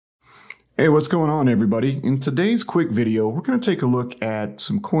Hey, what's going on, everybody? In today's quick video, we're going to take a look at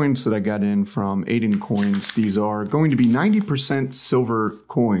some coins that I got in from Aiden Coins. These are going to be 90% silver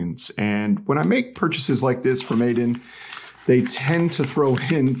coins. And when I make purchases like this from Aiden, they tend to throw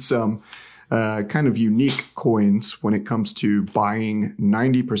in some kind of unique coins when it comes to buying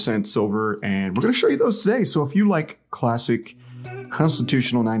 90% silver. And we're going to show you those today. So if you like classic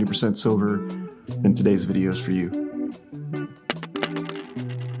constitutional 90% silver, then today's video is for you.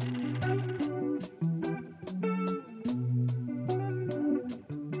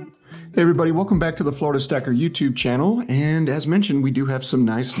 Hey everybody, welcome back to the Florida Stacker YouTube channel. And as mentioned, we do have some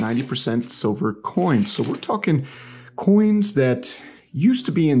nice 90% silver coins. So we're talking coins that used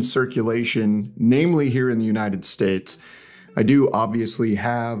to be in circulation, namely here in the United States. I do obviously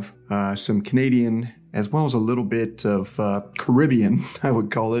have some Canadian as well as a little bit of Caribbean, I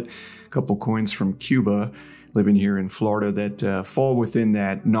would call it. A couple coins from Cuba living here in Florida that fall within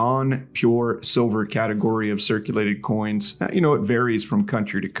that non-pure silver category of circulated coins. You know, it varies from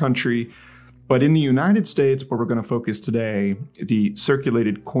country to country, but in the United States, where we're going to focus today, the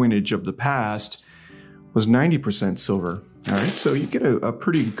circulated coinage of the past was 90% silver. All right, so you get a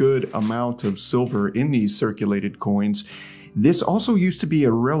pretty good amount of silver in these circulated coins. This also used to be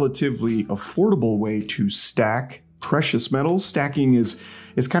a relatively affordable way to stack precious metals. Stacking is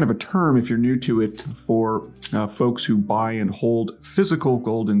kind of a term, if you're new to it, for folks who buy and hold physical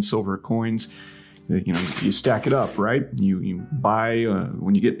gold and silver coins. You know, you stack it up, right? You buy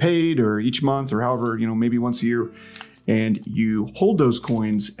when you get paid, or each month, or however, you know, maybe once a year, and you hold those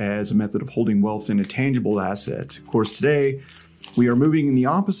coins as a method of holding wealth in a tangible asset. Of course, today we are moving in the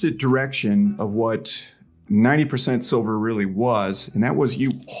opposite direction of what 90% silver really was, and that was you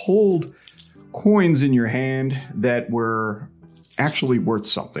hold coins in your hand that were actually worth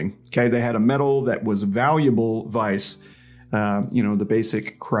something. Okay, they had a metal that was valuable, vice you know, the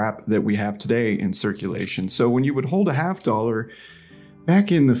basic crap that we have today in circulation. So when you would hold a $50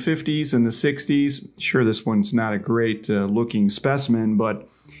 back in the 50s and the 60s, sure, this one's not a great looking specimen, but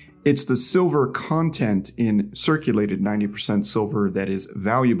it's the silver content in circulated 90% silver that is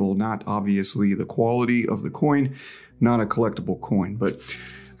valuable, not obviously the quality of the coin, not a collectible coin. But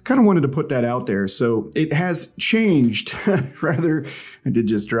kind of wanted to put that out there. So it has changed. Rather, I did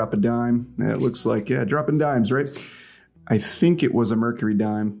just drop a dime. It looks like, yeah, dropping dimes, right? I think it was a mercury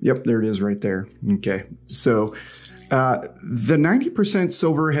dime. Yep, there it is right there. Okay, so the 90%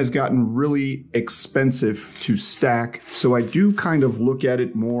 silver has gotten really expensive to stack. So I do kind of look at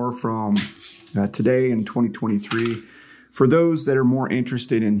it more from today in 2023. For those that are more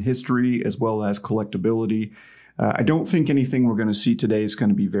interested in history as well as collectability, I don't think anything we're going to see today is going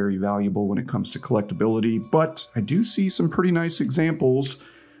to be very valuable when it comes to collectability, but I do see some pretty nice examples,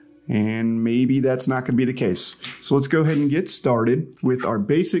 and maybe that's not going to be the case. So let's go ahead and get started with our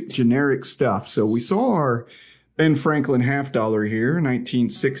basic generic stuff. So we saw our Ben Franklin $50 here,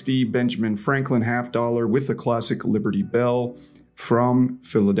 1960 Benjamin Franklin $50 with the classic Liberty Bell from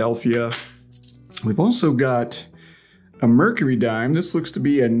Philadelphia. We've also got a mercury dime. This looks to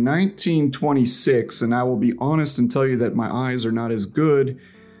be a 1926, and I will be honest and tell you that my eyes are not as good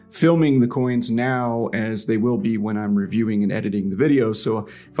filming the coins now as they will be when I'm reviewing and editing the video. So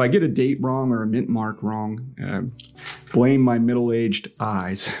if I get a date wrong or a mint mark wrong, blame my middle-aged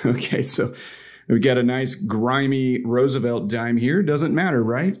eyes. Okay, so we got a nice grimy Roosevelt dime here. Doesn't matter,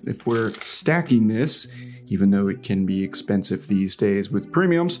 right? If we're stacking this, even though it can be expensive these days with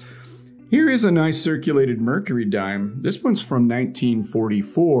premiums. Here is a nice circulated mercury dime. This one's from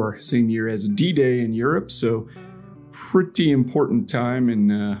 1944, same year as D-Day in Europe, so pretty important time in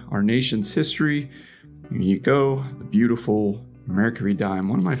our nation's history. Here you go, the beautiful mercury dime,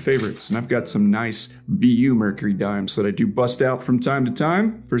 one of my favorites. And I've got some nice BU mercury dimes that I do bust out from time to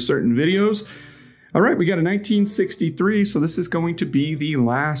time for certain videos. All right, we got a 1963, so this is going to be the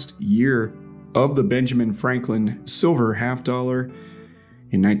last year of the Benjamin Franklin silver $50.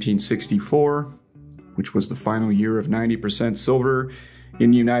 In 1964, which was the final year of 90% silver in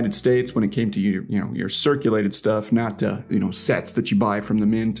the United States when it came to your circulated stuff, not sets that you buy from the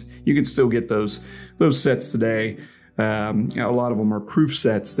mint. You can still get those sets today. A lot of them are proof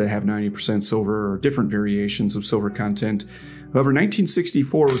sets that have 90% silver or different variations of silver content. However,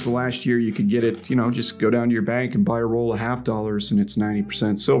 1964 was the last year you could get it. You know, just go down to your bank and buy a roll of $50 and it's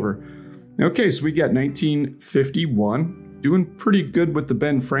 90% silver. Okay, so we got 1951. Doing pretty good with the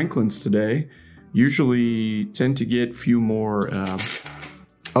Ben Franklins today. Usually tend to get a few more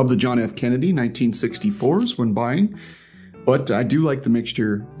of the John F. Kennedy 1964s when buying. But I do like the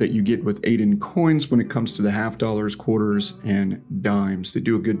mixture that you get with Aiden coins when it comes to the $50, quarters, and dimes. They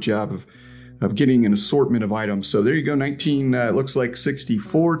do a good job of getting an assortment of items. So there you go, it looks like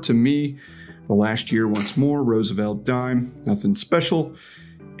 64 to me. The last year once more, Roosevelt dime, nothing special.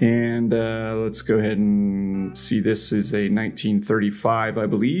 And let's go ahead and see, this is a 1935, I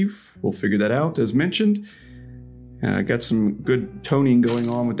believe. We'll figure that out as mentioned. Got some good toning going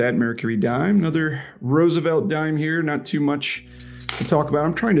on with that Mercury dime. Another Roosevelt dime here, not too much to talk about.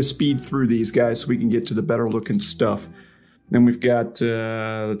 I'm trying to speed through these guys so we can get to the better looking stuff. Then we've got,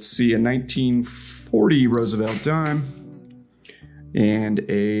 let's see, a 1940 Roosevelt dime and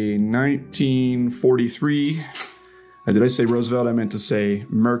a 1943. Did I say Roosevelt? I meant to say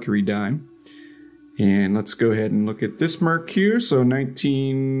Mercury dime. And let's go ahead and look at this Merc here. So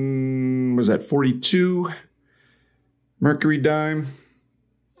 42 Mercury dime.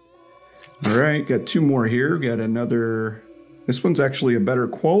 All right, got two more here. Got another, this one's actually a better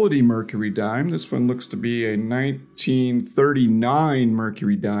quality Mercury dime. This one looks to be a 1939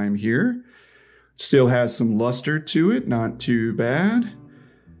 Mercury dime here. Still has some luster to it, not too bad.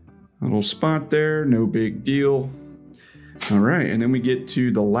 A little spot there, no big deal. All right, and then we get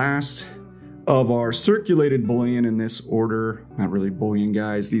to the last of our circulated bullion in this order. Not really bullion,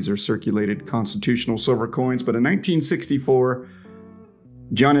 guys. These are circulated constitutional silver coins, but a 1964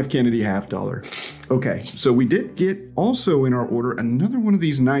 John F. Kennedy half dollar. Okay, so we did get also in our order another one of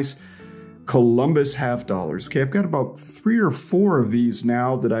these nice Columbus half dollars. Okay, I've got about 3 or 4 of these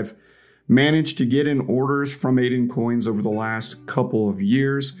now that I've managed to get in orders from Aiden Coins over the last couple of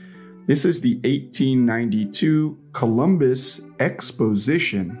years. This is the 1892 Columbus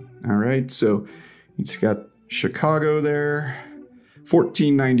Exposition. All right, so it's got Chicago there,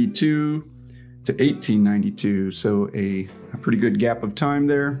 1492 to 1892. So a pretty good gap of time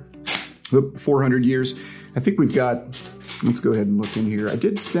there. 400 years. I think we've got, let's go ahead and look in here. I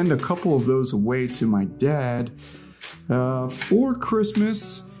did send a couple of those away to my dad for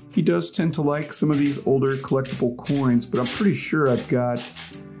Christmas. He does tend to like some of these older collectible coins, but I'm pretty sure I've got,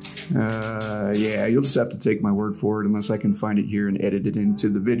 yeah, you'll just have to take my word for it unless I can find it here and edit it into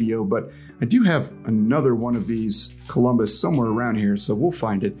the video. But I do have another one of these Columbus somewhere around here, so we'll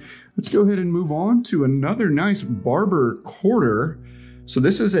find it. Let's go ahead and move on to another nice Barber quarter. So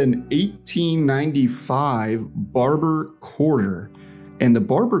this is an 1895 Barber quarter. And the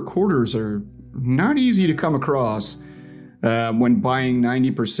Barber quarters are not easy to come across when buying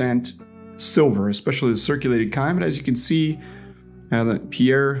 90% silver, especially the circulated kind. But as you can see,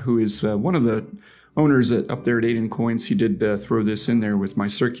 Pierre, who is one of the owners up there at Aiden Coins, he did throw this in there with my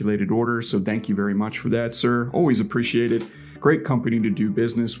circulated order. So thank you very much for that, sir. Always appreciate it. Great company to do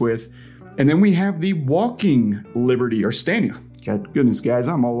business with. And then we have the Walking Liberty, or Standing. God goodness, guys,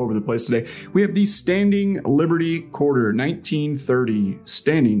 I'm all over the place today. We have the Standing Liberty quarter, 1930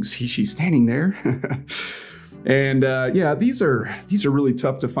 standings. She's standing there. And yeah, these are really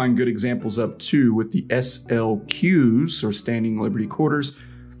tough to find good examples of too, with the SLQs, or Standing Liberty quarters.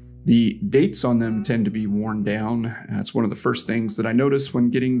 The dates on them tend to be worn down. That's one of the first things that I notice when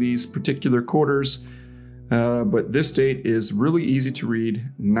getting these particular quarters. But this date is really easy to read,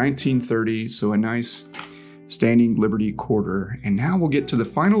 1930, so a nice Standing Liberty quarter. And now we'll get to the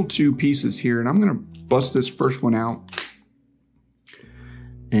final two pieces here, and I'm going to bust this first one out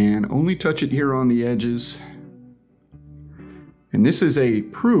and only touch it here on the edges. And this is a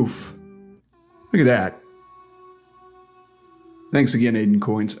proof. Look at that. Thanks again, Aiden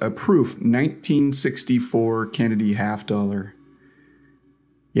Coins. A proof 1964 Kennedy half dollar.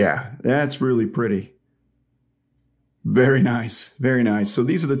 Yeah, that's really pretty. Very nice, very nice. So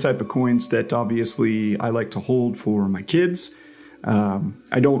these are the type of coins that obviously I like to hold for my kids.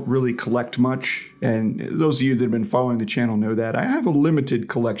 I don't really collect much, and those of you that have been following the channel know that. I have a limited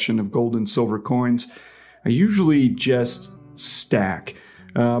collection of gold and silver coins. I usually just stack.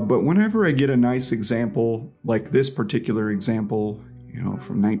 But whenever I get a nice example, like this particular example, you know,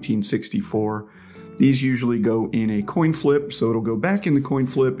 from 1964, these usually go in a coin flip. So it'll go back in the coin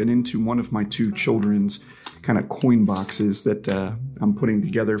flip and into one of my two children's kind of coin boxes that I'm putting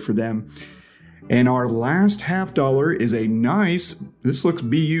together for them. And our last half dollar is a nice, this looks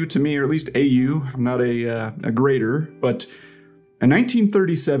BU to me, or at least AU. I'm not a grader, but a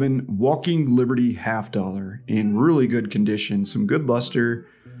 1937 Walking Liberty half dollar in really good condition. Some good luster,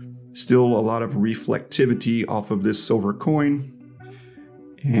 still a lot of reflectivity off of this silver coin.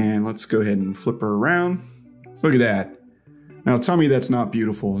 And let's go ahead and flip her around. Look at that. Now tell me that's not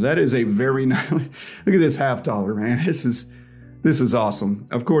beautiful. That is a very nice, look at this half dollar, man. This is awesome.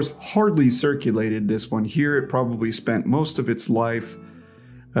 Of course, hardly circulated, this one here. It probably spent most of its life,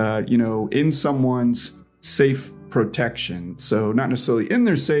 you know, in someone's safe protection. So not necessarily in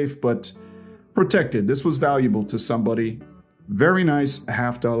their safe, but protected. This was valuable to somebody. very nice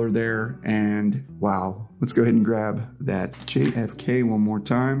 $50 there. And wow, let's go ahead and grab that JFK one more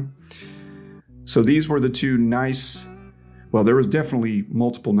time. So these were the two nice, well, there was definitely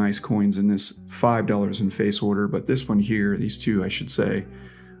multiple nice coins in this $5 in face order, but this one here, these two I should say,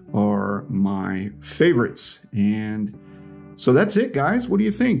 are my favorites. And so that's it, guys. What do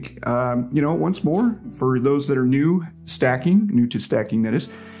you think? You know, once more, for those that are new to stacking that is,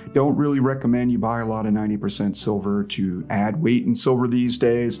 don't really recommend you buy a lot of 90% silver to add weight in silver these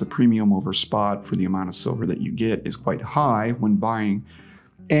days. The premium over spot for the amount of silver that you get is quite high when buying.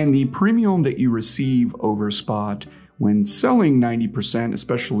 And the premium that you receive over spot when selling 90%,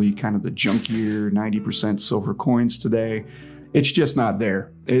 especially kind of the junkier 90% silver coins today, it's just not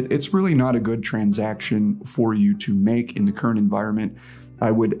there. It's really not a good transaction for you to make in the current environment.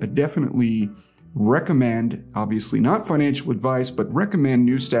 I would definitely recommend, obviously not financial advice, but recommend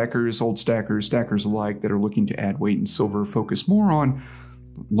new stackers, old stackers, stackers alike that are looking to add weight in silver, focus more on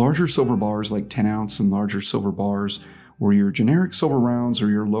larger silver bars like 10 ounce and larger silver bars, or your generic silver rounds or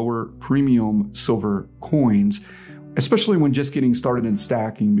your lower premium silver coins, especially when just getting started in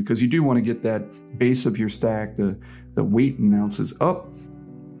stacking, because you do want to get that base of your stack, the weight in ounces up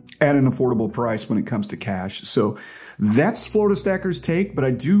at an affordable price when it comes to cash. So that's Florida Stacker's take, but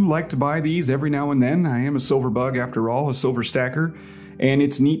I do like to buy these every now and then. I am a silver bug after all, a silver stacker, and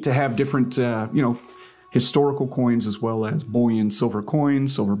it's neat to have different, you know, historical coins as well as bullion silver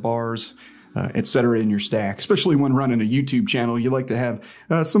coins, silver bars, etc. in your stack. Especially when running a YouTube channel, you like to have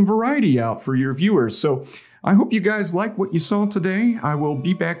some variety out for your viewers. So I hope you guys like what you saw today. I will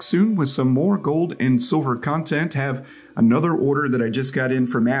be back soon with some more gold and silver content. Have another order that I just got in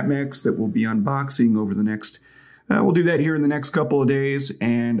from APMEX that we'll be unboxing over the next, we'll do that here in the next couple of days.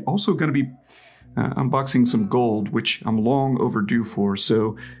 And also going to be unboxing some gold, which I'm long overdue for.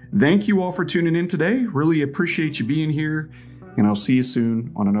 So thank you all for tuning in today. Really appreciate you being here. And I'll see you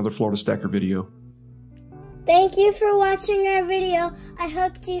soon on another Florida Stacker video. Thank you for watching our video. I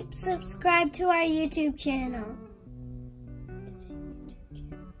hope you subscribe to our YouTube channel.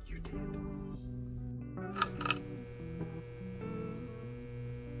 You did.